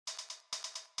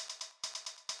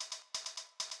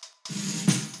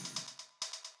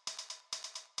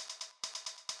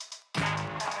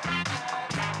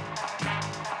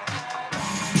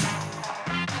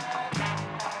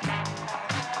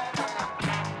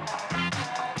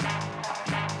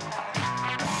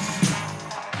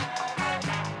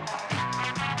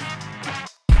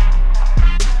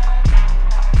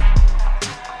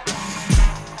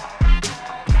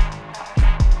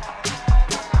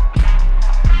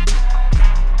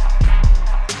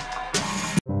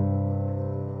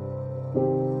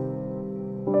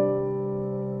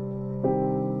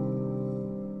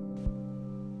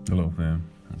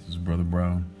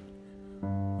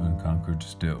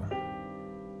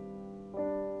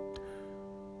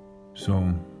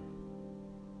So,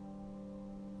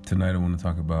 tonight I want to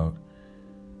talk about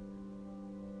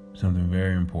something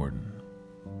very important.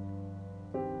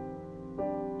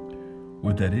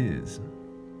 What that is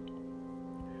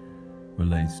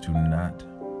relates to not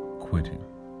quitting.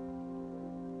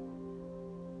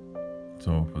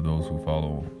 So, for those who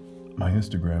follow my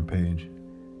Instagram page,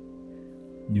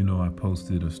 you know I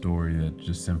posted a story that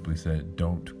just simply said,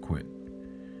 "Don't quit."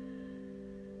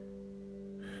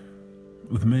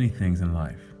 With many things in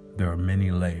life, there are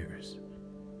many layers,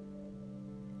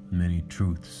 many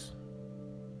truths.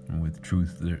 And with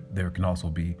truth, there can also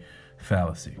be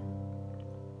fallacy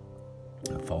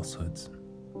and falsehoods.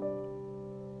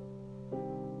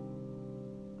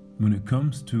 When it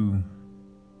comes to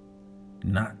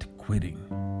not quitting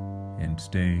and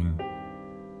staying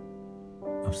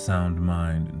of sound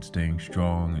mind and staying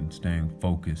strong and staying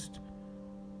focused,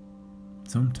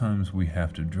 sometimes we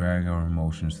have to drag our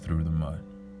emotions through the mud.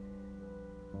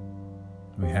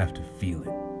 We have to feel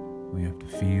it. We have to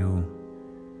feel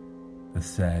the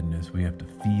sadness. We have to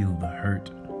feel the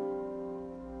hurt,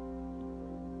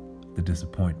 the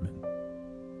disappointment.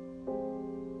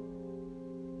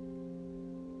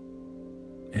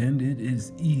 And it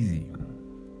is easy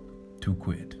to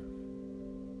quit.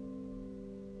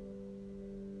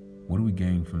 What do we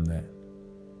gain from that?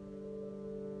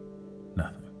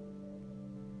 Nothing.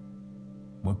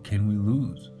 What can we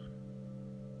lose?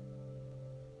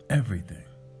 Everything.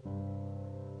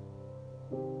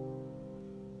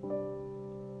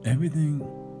 Everything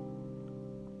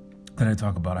that I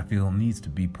talk about, I feel, needs to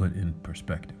be put in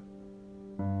perspective.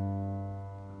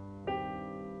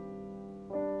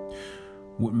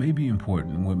 What may be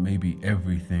important, what may be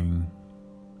everything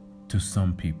to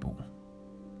some people,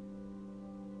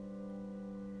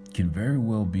 can very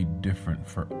well be different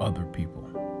for other people.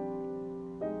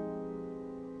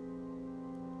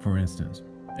 For instance,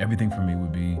 everything for me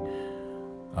would be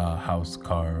house,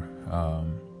 car,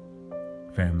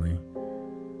 family,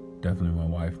 definitely my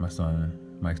wife, my son,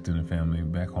 my extended family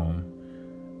back home,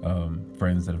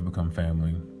 friends that have become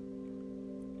family,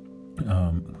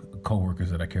 co-workers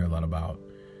that I care a lot about,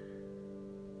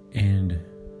 and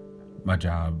my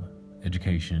job,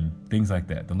 education, things like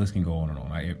that. The list can go on and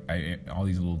on. I all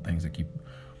these little things that keep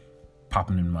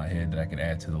popping in my head that I could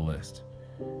add to the list.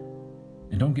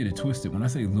 And don't get it twisted. When I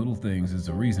say little things, there's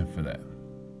a reason for that.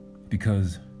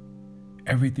 Because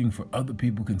everything for other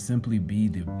people can simply be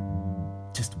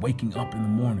just waking up in the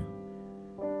morning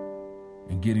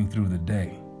and getting through the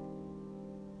day.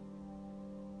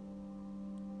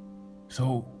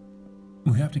 So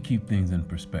we have to keep things in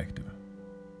perspective.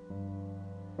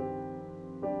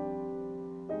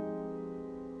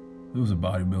 There was a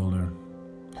bodybuilder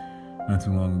not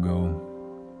too long ago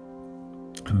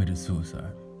committed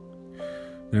suicide.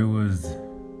 There was, I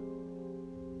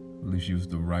believe she was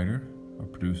the writer or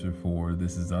producer for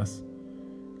This Is Us,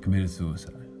 committed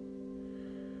suicide.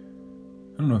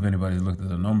 I don't know if anybody's looked at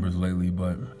the numbers lately,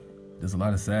 but there's a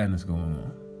lot of sadness going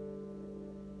on.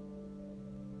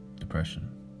 Depression,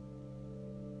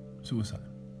 suicide.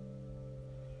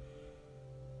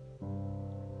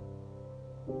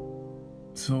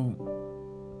 So,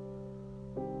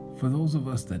 for those of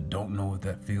us that don't know what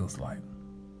that feels like,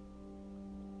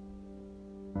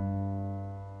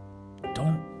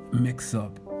 don't mix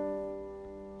up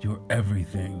your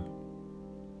everything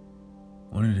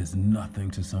when it is nothing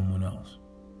to someone else.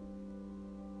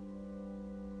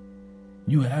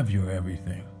 You have your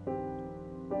everything.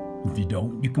 If you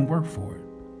don't, you can work for it.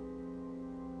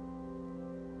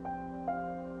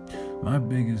 My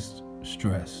biggest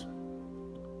stress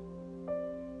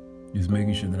is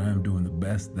making sure that I am doing the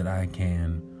best that I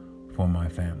can for my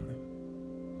family.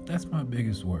 That's my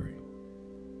biggest worry.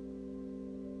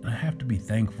 And I have to be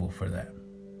thankful for that.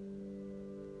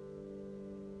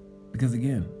 Because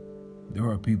again, there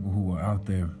are people who are out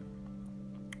there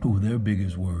who their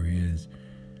biggest worry is,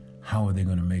 how are they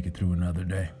going to make it through another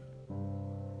day?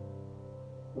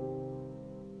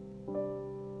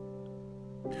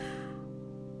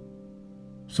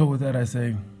 So with that I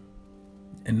say,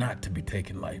 and not to be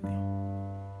taken lightly,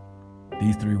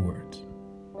 these 3 words: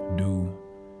 do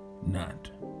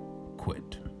not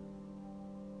quit.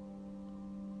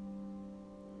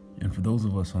 And for those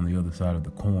of us on the other side of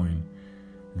the coin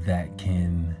that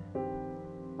can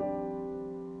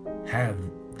have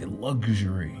the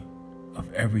luxury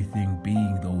of everything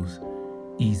being those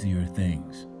easier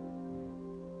things,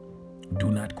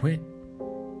 do not quit.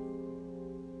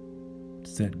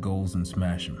 Set goals and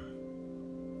smash them.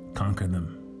 Conquer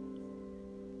them.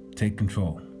 Take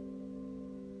control.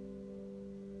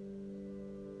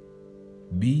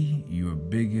 Be your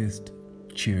biggest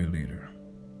cheerleader.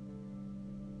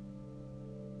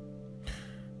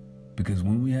 Because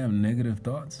when we have negative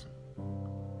thoughts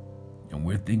and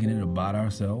we're thinking it about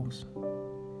ourselves,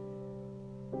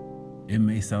 it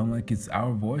may sound like it's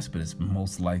our voice, but it's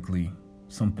most likely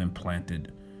something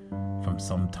planted from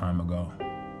some time ago.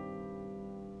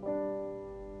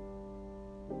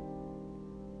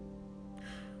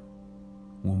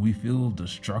 When we feel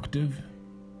destructive,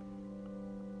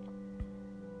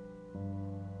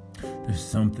 there's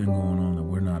something going on that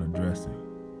we're not addressing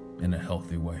in a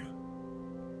healthy way.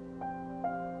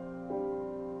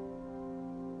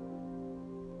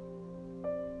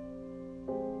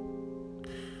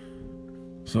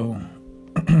 So,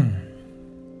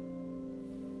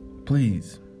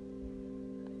 please,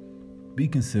 be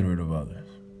considerate of others.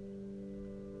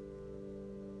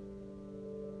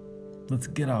 Let's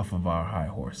get off of our high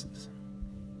horses.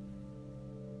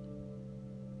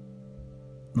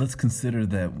 Let's consider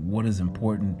that what is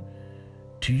important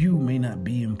to you may not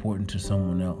be important to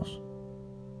someone else.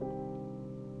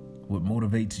 What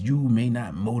motivates you may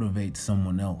not motivate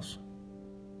someone else.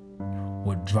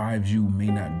 What drives you may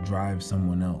not drive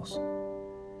someone else.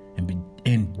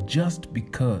 And just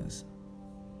because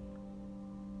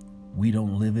we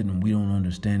don't live it and we don't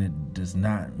understand it does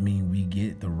not mean we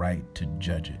get the right to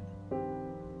judge it.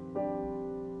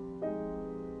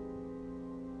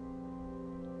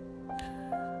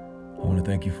 I want to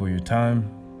thank you for your time.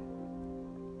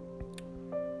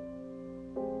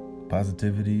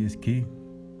 Positivity is key.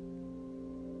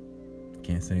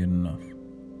 Can't say it enough.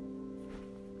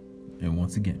 And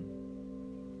once again,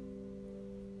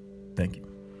 thank you.